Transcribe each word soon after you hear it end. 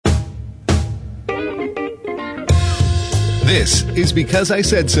This is Because I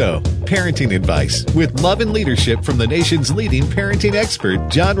Said So, parenting advice with love and leadership from the nation's leading parenting expert,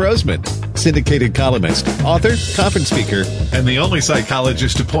 John Rosemond, syndicated columnist, author, conference speaker, and the only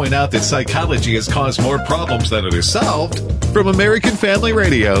psychologist to point out that psychology has caused more problems than it has solved. From American Family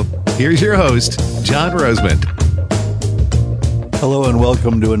Radio, here's your host, John Rosemond. Hello and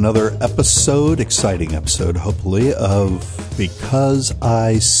welcome to another episode, exciting episode, hopefully, of Because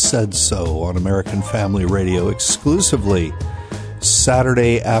I Said So on American Family Radio, exclusively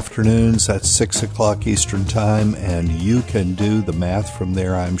Saturday afternoons at 6 o'clock Eastern Time, and you can do the math from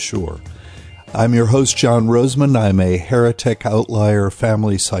there, I'm sure. I'm your host, John Rosemond. I'm a heretic, outlier,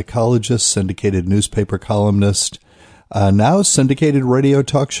 family psychologist, syndicated newspaper columnist, now syndicated radio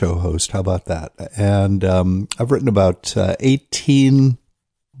talk show host. How about that? And I've written about 18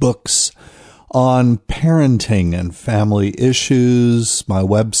 books on parenting and family issues. My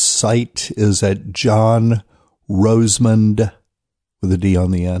website is at johnrosemond, with a D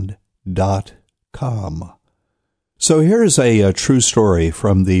on the end, .com. So here's a true story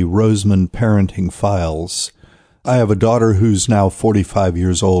from the Rosemond Parenting Files. I have a daughter who's now 45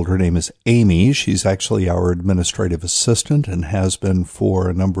 years old. Her name is Amy. She's actually our administrative assistant and has been for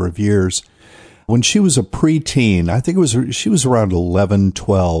a number of years. When she was a preteen, I think she was around 11,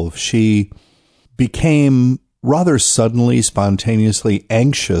 12, she became rather suddenly, spontaneously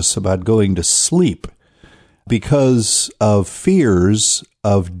anxious about going to sleep because of fears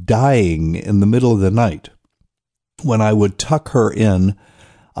of dying in the middle of the night. When I would tuck her in,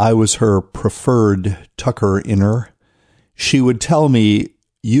 I was her preferred tucker-inner. She would tell me,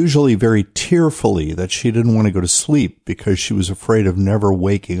 usually very tearfully, that she didn't want to go to sleep because she was afraid of never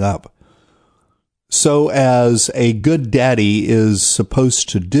waking up. So as a good daddy is supposed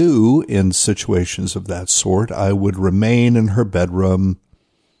to do in situations of that sort, I would remain in her bedroom,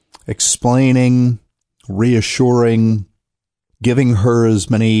 explaining, reassuring, giving her as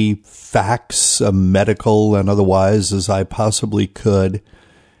many facts, medical and otherwise, as I possibly could.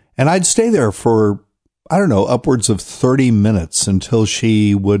 And I'd stay there for, upwards of 30 minutes until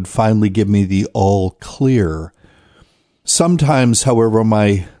she would finally give me the all clear. Sometimes, however,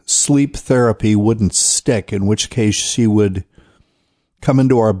 my sleep therapy wouldn't stick, in which case she would come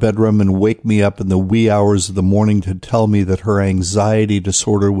into our bedroom and wake me up in the wee hours of the morning to tell me that her anxiety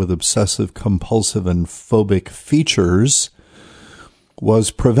disorder with obsessive compulsive and phobic features was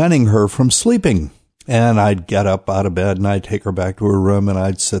preventing her from sleeping. And I'd get up out of bed and I'd take her back to her room and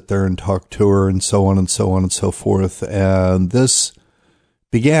I'd sit there and talk to her and so on and so on and so forth. And this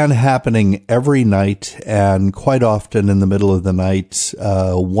began happening every night and quite often in the middle of the night,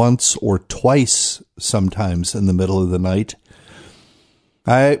 once or twice sometimes in the middle of the night.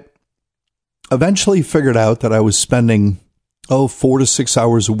 I eventually figured out that I was spending, 4 to 6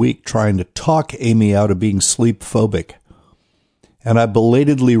 hours a week trying to talk Amy out of being sleep phobic. And I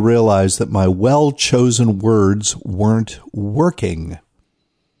belatedly realized that my well-chosen words weren't working.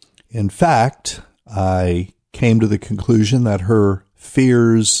 In fact, I came to the conclusion that her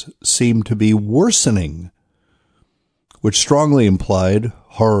fears seemed to be worsening, which strongly implied,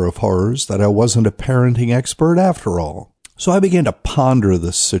 horror of horrors, that I wasn't a parenting expert after all. So I began to ponder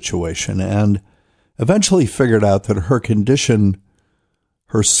this situation and eventually figured out that her condition,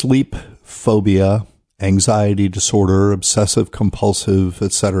 her sleep phobia, anxiety disorder, obsessive compulsive,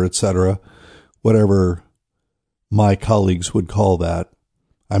 etc., whatever my colleagues would call that.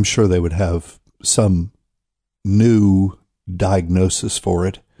 I'm sure they would have some new diagnosis for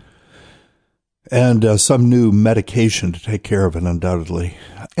it and some new medication to take care of it, undoubtedly.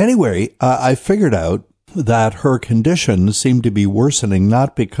 Anyway, I figured out that her condition seemed to be worsening,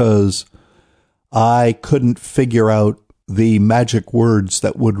 not because I couldn't figure out the magic words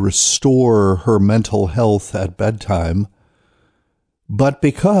that would restore her mental health at bedtime, but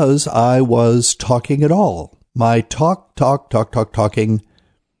because I was talking at all. My talking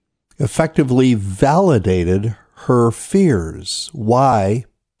effectively validated her fears. Why,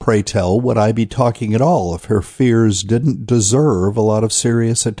 pray tell, would I be talking at all if her fears didn't deserve a lot of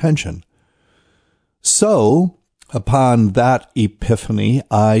serious attention? So, upon that epiphany,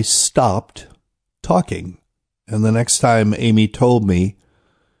 I stopped talking. And the next time Amy told me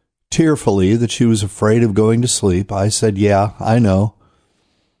tearfully that she was afraid of going to sleep, I said, yeah, I know.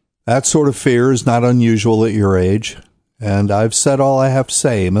 That sort of fear is not unusual at your age. And I've said all I have to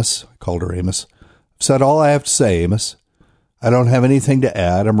say, Amos. I called her Amos. I've said all I have to say, Amos. I don't have anything to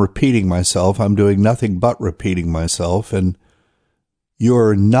add. I'm repeating myself. I'm doing nothing but repeating myself. And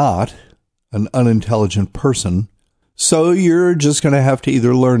you're not an unintelligent person. So you're just going to have to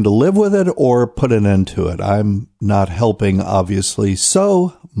either learn to live with it or put an end to it. I'm not helping, obviously.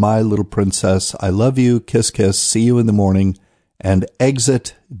 So, my little princess, I love you, kiss, kiss, see you in the morning, and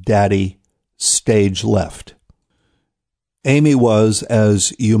exit daddy, stage left. Amy was,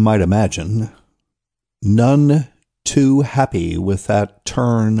 as you might imagine, none too happy with that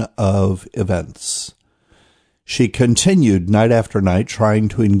turn of events. She continued night after night trying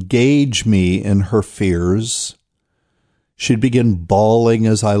to engage me in her fears. She'd begin bawling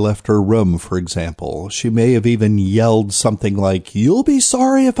as I left her room, for example. She may have even yelled something like, "You'll be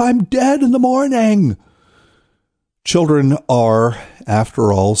sorry if I'm dead in the morning." Children are,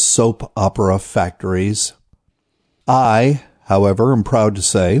 after all, soap opera factories. I, however, am proud to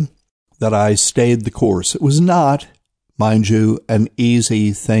say that I stayed the course. It was not, mind you, an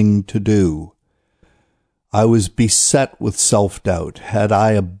easy thing to do. I was beset with self-doubt. Had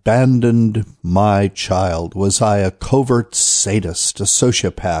I abandoned my child? Was I a covert sadist, a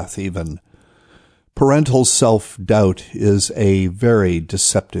sociopath even? Parental self-doubt is a very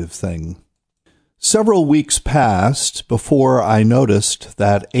deceptive thing. Several weeks passed before I noticed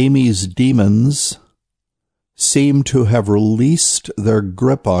that Amy's demons seemed to have released their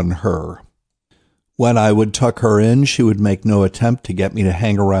grip on her. When I would tuck her in, she would make no attempt to get me to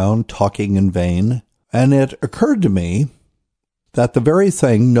hang around, talking in vain. And it occurred to me that the very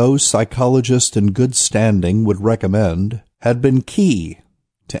thing no psychologist in good standing would recommend had been key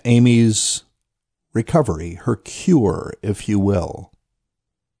to Amy's recovery, her cure, if you will.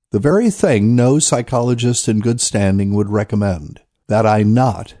 The very thing no psychologist in good standing would recommend, that I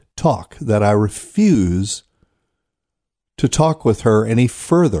not talk, that I refuse to talk with her any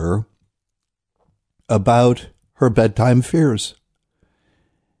further about her bedtime fears.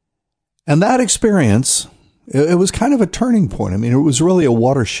 And that experience, it was kind of a turning point. I mean, it was really a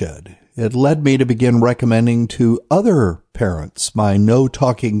watershed. It led me to begin recommending to other parents my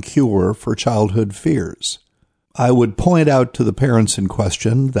no-talking cure for childhood fears. I would point out to the parents in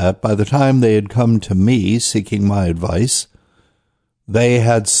question that by the time they had come to me seeking my advice, they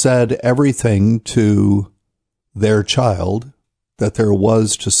had said everything to their child that there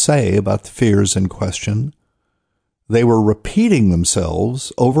was to say about the fears in question. They were repeating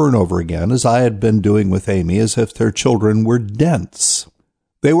themselves over and over again, as I had been doing with Amy, as if their children were dense.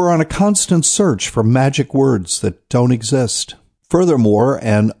 They were on a constant search for magic words that don't exist. Furthermore,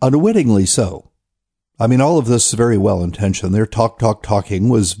 and unwittingly so, I mean, all of this is very well-intentioned. Their talking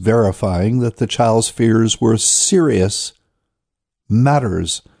was verifying that the child's fears were serious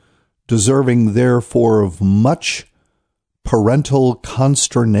matters, deserving therefore of much parental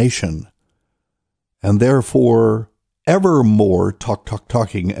consternation, and therefore ever more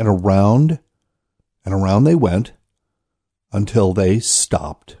talking, and around they went until they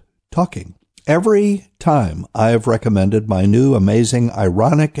stopped talking. Every time I have recommended my new, amazing,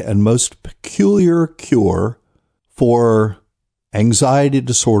 ironic, and most peculiar cure for anxiety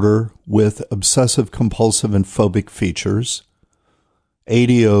disorder with obsessive-compulsive and phobic features,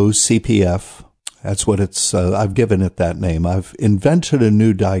 ADO-CPF, that's what it's, I've given it that name. I've invented a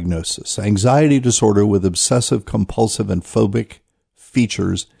new diagnosis. Anxiety disorder with obsessive, compulsive, and phobic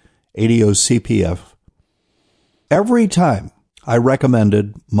features, ADO-CPF. Every time I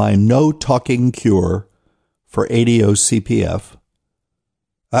recommended my no-talking cure for ADO-CPF,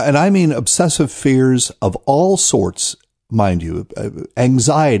 and I mean obsessive fears of all sorts, mind you,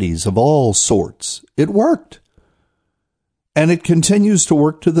 anxieties of all sorts, it worked. And it continues to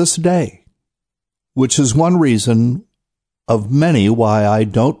work to this day. Which is one reason of many why I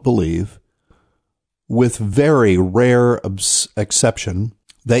don't believe, with very rare exception,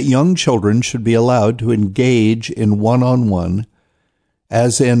 that young children should be allowed to engage in one-on-one,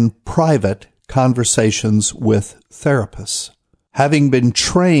 as in private conversations with therapists. Having been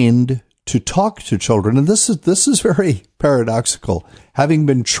trained to talk to children, and this is very paradoxical, having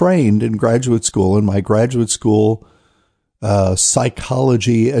been trained in graduate school, in my graduate school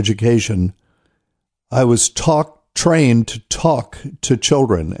psychology education, I was trained to talk to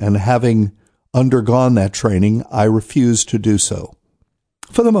children, and having undergone that training, I refuse to do so,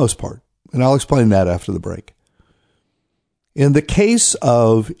 for the most part. And I'll explain that after the break. In the case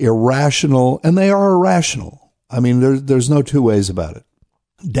of irrational, and they are irrational, I mean, there's no two ways about it.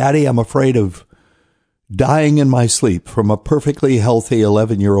 Daddy, I'm afraid of dying in my sleep from a perfectly healthy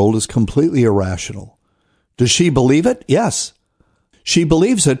 11-year-old is completely irrational. Does she believe it? Yes. She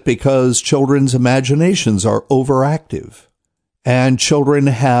believes it because children's imaginations are overactive, and children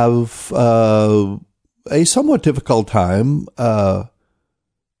have a somewhat difficult time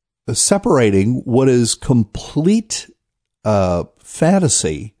separating what is complete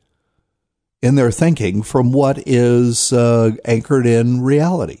fantasy in their thinking from what is anchored in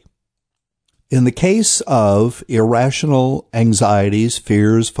reality. In the case of irrational anxieties,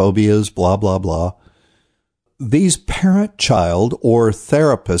 fears, phobias, blah, blah, blah, these parent-child or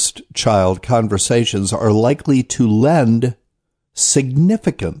therapist-child conversations are likely to lend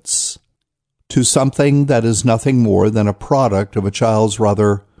significance to something that is nothing more than a product of a child's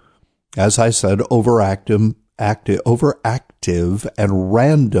rather, as I said, overactive and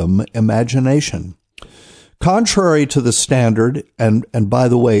random imagination. Contrary to the standard and by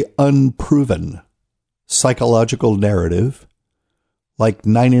the way, unproven psychological narrative, like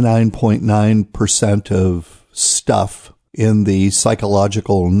 99.9% of stuff in the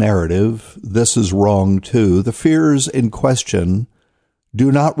psychological narrative, this is wrong too. The fears in question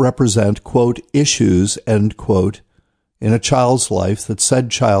do not represent, quote, issues, end quote, in a child's life that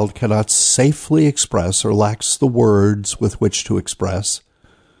said child cannot safely express or lacks the words with which to express.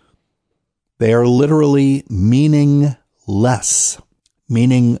 They are literally meaningless.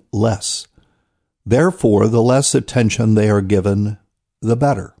 Therefore, the less attention they are given, the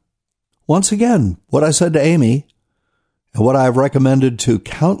better. Once again, what I said to Amy and what I've recommended to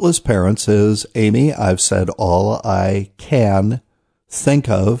countless parents is, Amy, I've said all I can think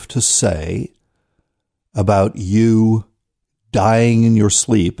of to say about you dying in your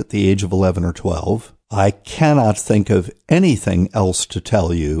sleep at the age of 11 or 12. I cannot think of anything else to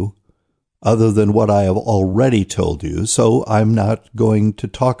tell you other than what I have already told you, so I'm not going to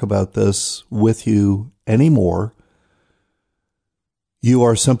talk about this with you anymore. You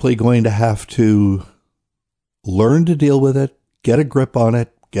are simply going to have to learn to deal with it, get a grip on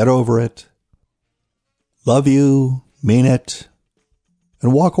it, get over it, love you, mean it,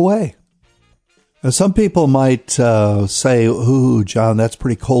 and walk away. Now, some people might say, ooh, John, that's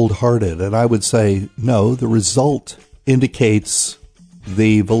pretty cold-hearted. And I would say, no, the result indicates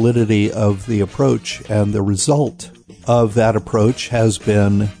the validity of the approach. And the result of that approach has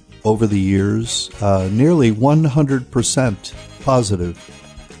been, over the years, nearly 100% positive.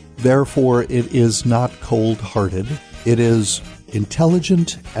 Therefore, it is not cold-hearted. It is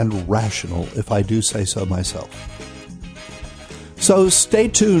intelligent and rational, if I do say so myself. So stay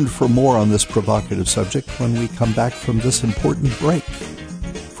tuned for more on this provocative subject when we come back from this important break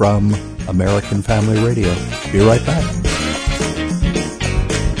from American Family Radio. Be right back.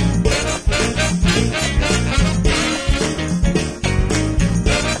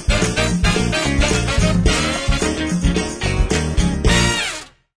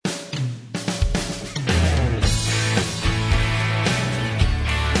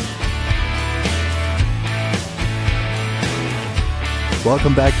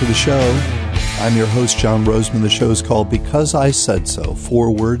 Welcome back to the show. I'm your host, John Rosemond. The show is called Because I Said So,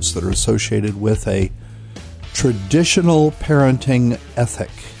 4 words that are associated with a traditional parenting ethic,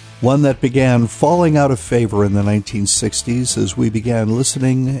 one that began falling out of favor in the 1960s as we began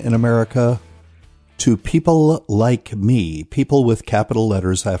listening in America to people like me, people with capital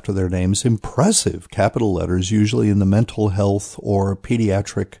letters after their names, impressive capital letters, usually in the mental health or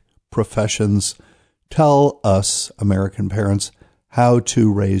pediatric professions, tell us, American parents, how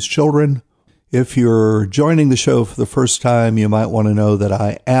to raise children. If you're joining the show for the first time, you might want to know that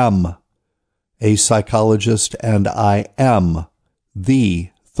I am a psychologist and I am the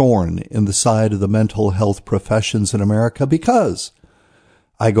thorn in the side of the mental health professions in America because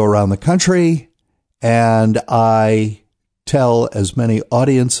I go around the country and I tell as many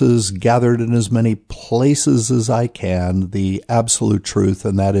audiences gathered in as many places as I can the absolute truth,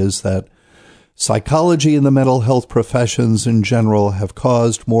 and that is that psychology and the mental health professions in general have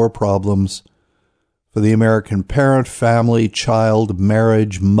caused more problems for the American parent, family, child,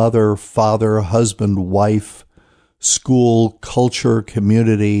 marriage, mother, father, husband, wife, school, culture,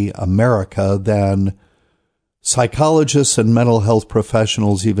 community, America than psychologists and mental health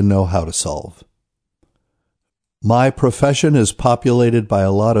professionals even know how to solve. My profession is populated by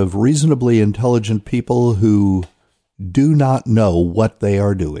a lot of reasonably intelligent people who do not know what they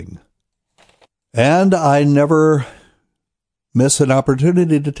are doing. And I never miss an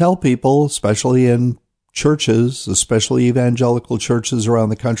opportunity to tell people, especially in churches, especially evangelical churches around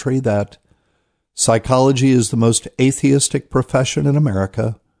the country, that psychology is the most atheistic profession in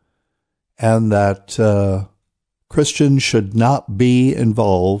America and that Christians should not be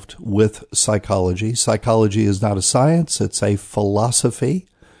involved with psychology. Psychology is not a science. It's a philosophy.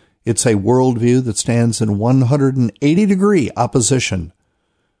 It's a worldview that stands in 180-degree opposition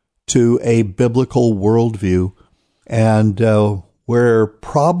to a biblical worldview, and where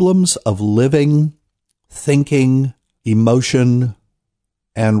problems of living, thinking, emotion,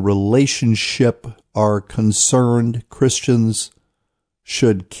 and relationship are concerned, Christians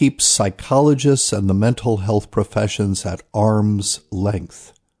should keep psychologists and the mental health professions at arm's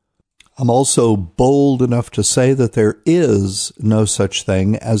length. I'm also bold enough to say that there is no such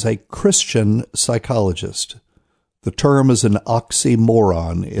thing as a Christian psychologist. The term is an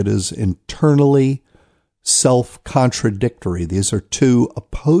oxymoron. It is internally self-contradictory. These are two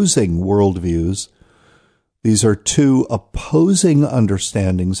opposing worldviews. These are two opposing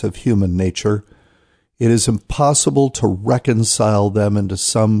understandings of human nature. It is impossible to reconcile them into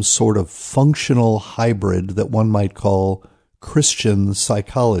some sort of functional hybrid that one might call Christian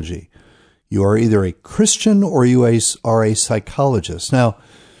psychology. You are either a Christian or you are a psychologist. Now,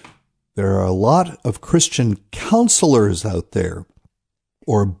 there are a lot of Christian counselors out there,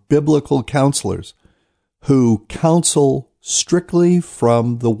 or biblical counselors, who counsel strictly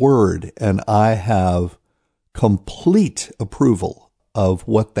from the Word, and I have complete approval of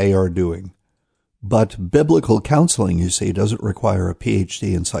what they are doing. But biblical counseling, you see, doesn't require a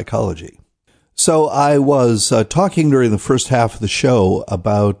PhD in psychology. So I was talking during the first half of the show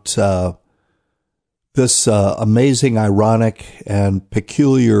about this amazing, ironic, and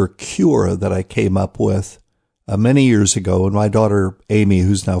peculiar cure that I came up with many years ago. And my daughter, Amy,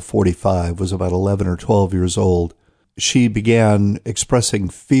 who's now 45, was about 11 or 12 years old. She began expressing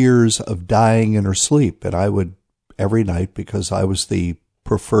fears of dying in her sleep. And I would, every night, because I was the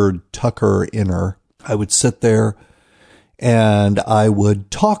preferred tucker-inner, I would sit there and I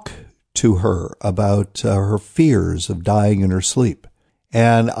would talk to her about her fears of dying in her sleep.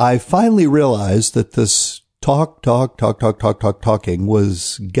 And I finally realized that this talking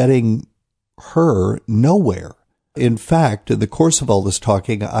was getting her nowhere. In fact, in the course of all this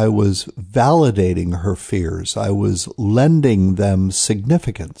talking, I was validating her fears. I was lending them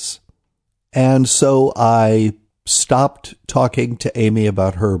significance. And so I stopped talking to Amy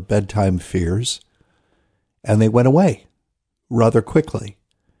about her bedtime fears, and they went away rather quickly.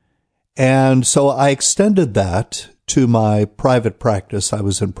 And so I extended that to my private practice. I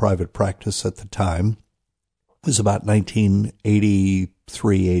was in private practice at the time. It was about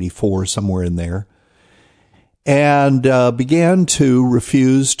 1983, 84, somewhere in there. And began to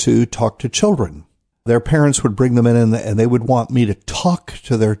refuse to talk to children. Their parents would bring them in and they would want me to talk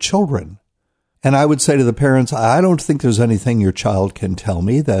to their children. And I would say to the parents, I don't think there's anything your child can tell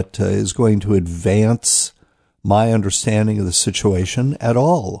me that is going to advance my understanding of the situation at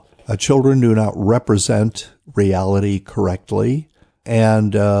all. Children do not represent reality correctly.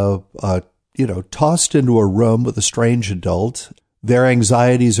 And, tossed into a room with a strange adult, their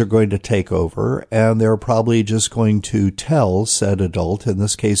anxieties are going to take over, and they're probably just going to tell said adult, in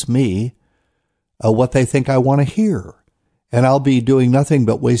this case me, what they think I want to hear. And I'll be doing nothing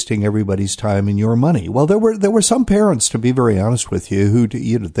but wasting everybody's time and your money. Well, there were some parents, to be very honest with you, who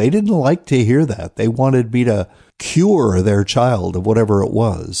they didn't like to hear that. They wanted me to cure their child of whatever it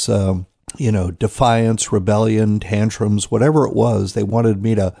was, defiance, rebellion, tantrums, whatever it was. They wanted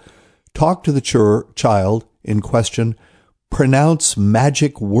me to talk to the child in question, pronounce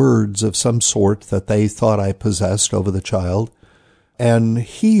magic words of some sort that they thought I possessed over the child, and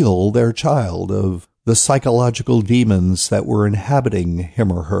heal their child of the psychological demons that were inhabiting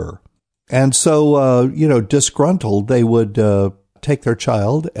him or her. And so, disgruntled, they would take their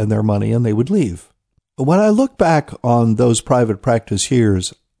child and their money and they would leave. When I look back on those private practice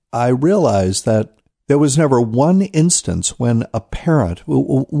years, I realized that there was never one instance when a parent,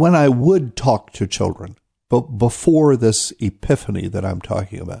 when I would talk to children, but before this epiphany that I'm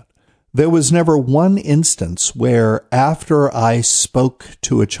talking about, there was never one instance where after I spoke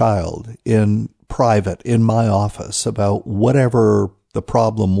to a child in private in my office about whatever the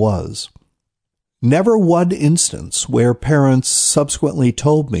problem was, never one instance where parents subsequently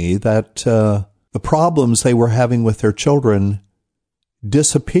told me that the problems they were having with their children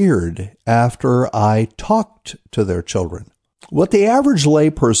disappeared after I talked to their children. What the average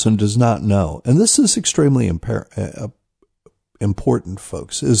layperson does not know, and this is extremely important,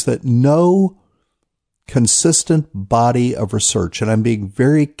 folks, is that no consistent body of research, and I'm being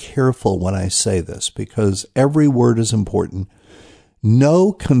very careful when I say this because every word is important,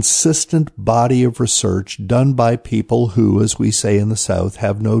 no consistent body of research done by people who, as we say in the South,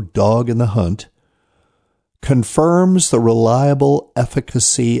 have no dog in the hunt, confirms the reliable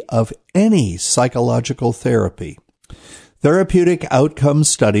efficacy of any psychological therapy. Therapeutic outcome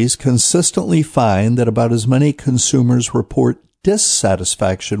studies consistently find that about as many consumers report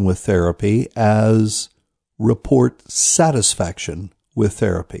dissatisfaction with therapy as report satisfaction with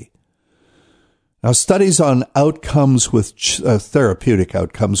therapy. Now, studies on outcomes with therapeutic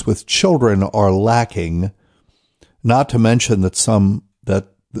outcomes with children are lacking, not to mention that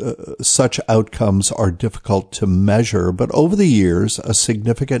such outcomes are difficult to measure, but over the years, a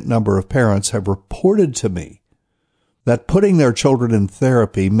significant number of parents have reported to me that putting their children in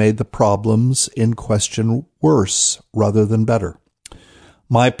therapy made the problems in question worse rather than better.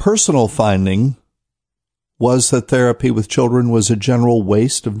 My personal finding was that therapy with children was a general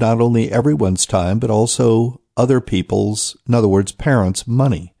waste of not only everyone's time, but also other people's, in other words, parents'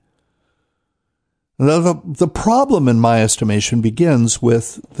 money. The problem, in my estimation, begins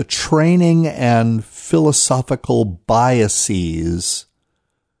with the training and philosophical biases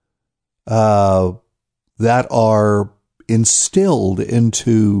that are instilled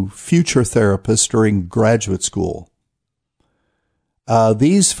into future therapists during graduate school.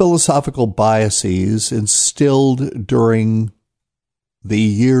 These philosophical biases instilled during the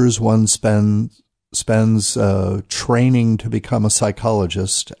years one spends training to become a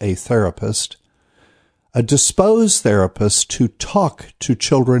psychologist, a therapist, dispose therapists to talk to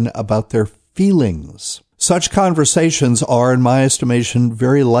children about their feelings. Such conversations are, in my estimation,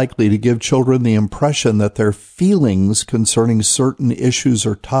 very likely to give children the impression that their feelings concerning certain issues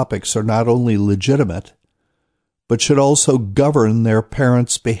or topics are not only legitimate, but should also govern their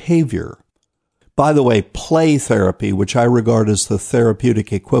parents' behavior. By the way, play therapy, which I regard as the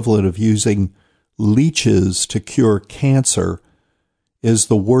therapeutic equivalent of using leeches to cure cancer, is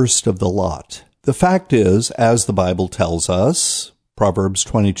the worst of the lot. The fact is, as the Bible tells us, Proverbs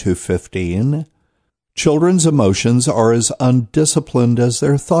 22:15, children's emotions are as undisciplined as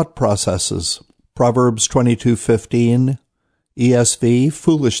their thought processes. Proverbs 22:15, ESV,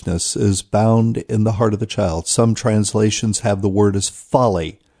 foolishness is bound in the heart of the child. Some translations have the word as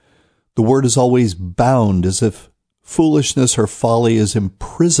folly. The word is always bound, as if foolishness or folly is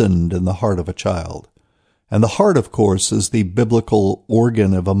imprisoned in the heart of a child. And the heart, of course, is the biblical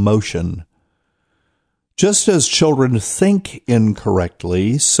organ of emotion. Just as children think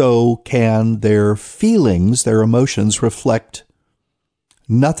incorrectly, so can their feelings, their emotions, reflect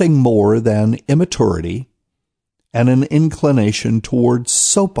nothing more than immaturity and an inclination towards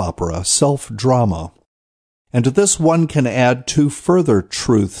soap opera, self-drama. And to this one can add two further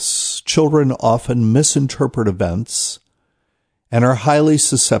truths. Children often misinterpret events and are highly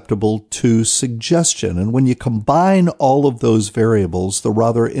susceptible to suggestion. And when you combine all of those variables, the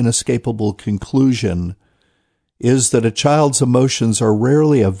rather inescapable conclusion is that a child's emotions are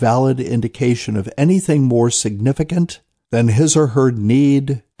rarely a valid indication of anything more significant than his or her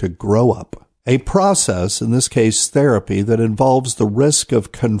need to grow up. A process, in this case therapy, that involves the risk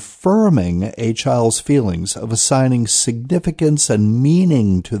of confirming a child's feelings, of assigning significance and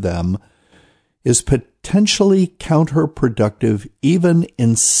meaning to them, is potentially counterproductive, even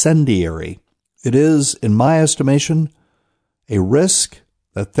incendiary. It is, in my estimation, a risk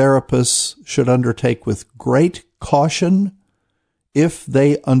that therapists should undertake with great caution if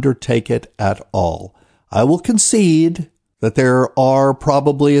they undertake it at all. I will concede that there are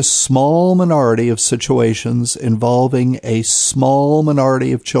probably a small minority of situations involving a small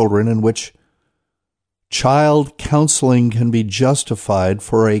minority of children in which child counseling can be justified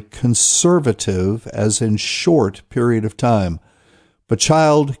for a conservative, as in short, period of time. But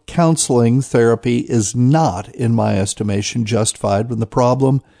child counseling therapy is not, in my estimation, justified when the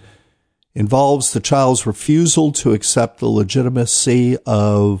problem involves the child's refusal to accept the legitimacy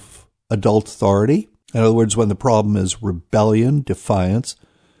of adult authority. In other words, when the problem is rebellion, defiance,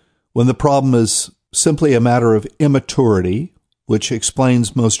 when the problem is simply a matter of immaturity, which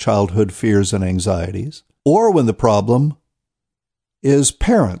explains most childhood fears and anxieties, or when the problem is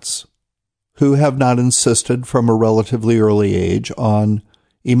parents who have not insisted from a relatively early age on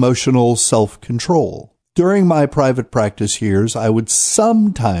emotional self-control. During my private practice years, I would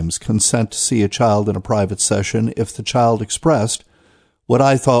sometimes consent to see a child in a private session if the child expressed what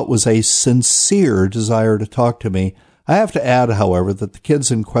I thought was a sincere desire to talk to me. I have to add, however, that the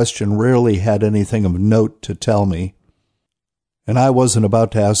kids in question rarely had anything of note to tell me, and I wasn't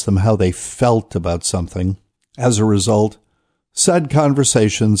about to ask them how they felt about something. As a result, said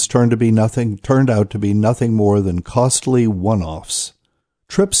conversations turned out to be nothing more than costly one-offs,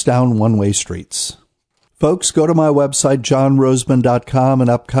 trips down one-way streets. Folks, go to my website, johnroseman.com. In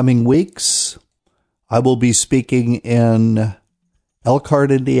upcoming weeks, I will be speaking in Elkhart,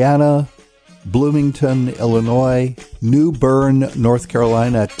 Indiana, Bloomington, Illinois, New Bern, North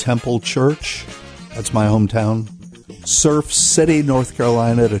Carolina at Temple Church. That's my hometown. Surf City, North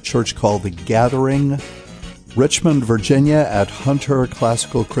Carolina at a church called The Gathering. Richmond, Virginia at Hunter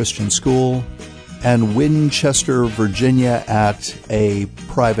Classical Christian School. And Winchester, Virginia at a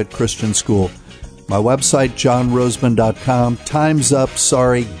private Christian school. My website, johnroseman.com. Time's up.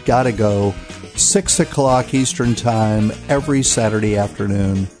 Sorry, gotta go. 6 o'clock Eastern Time, every Saturday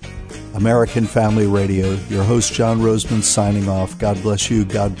afternoon. American Family Radio. Your host, John Rosemond, signing off. God bless you.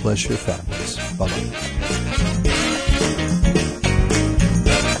 God bless your families. Bye-bye.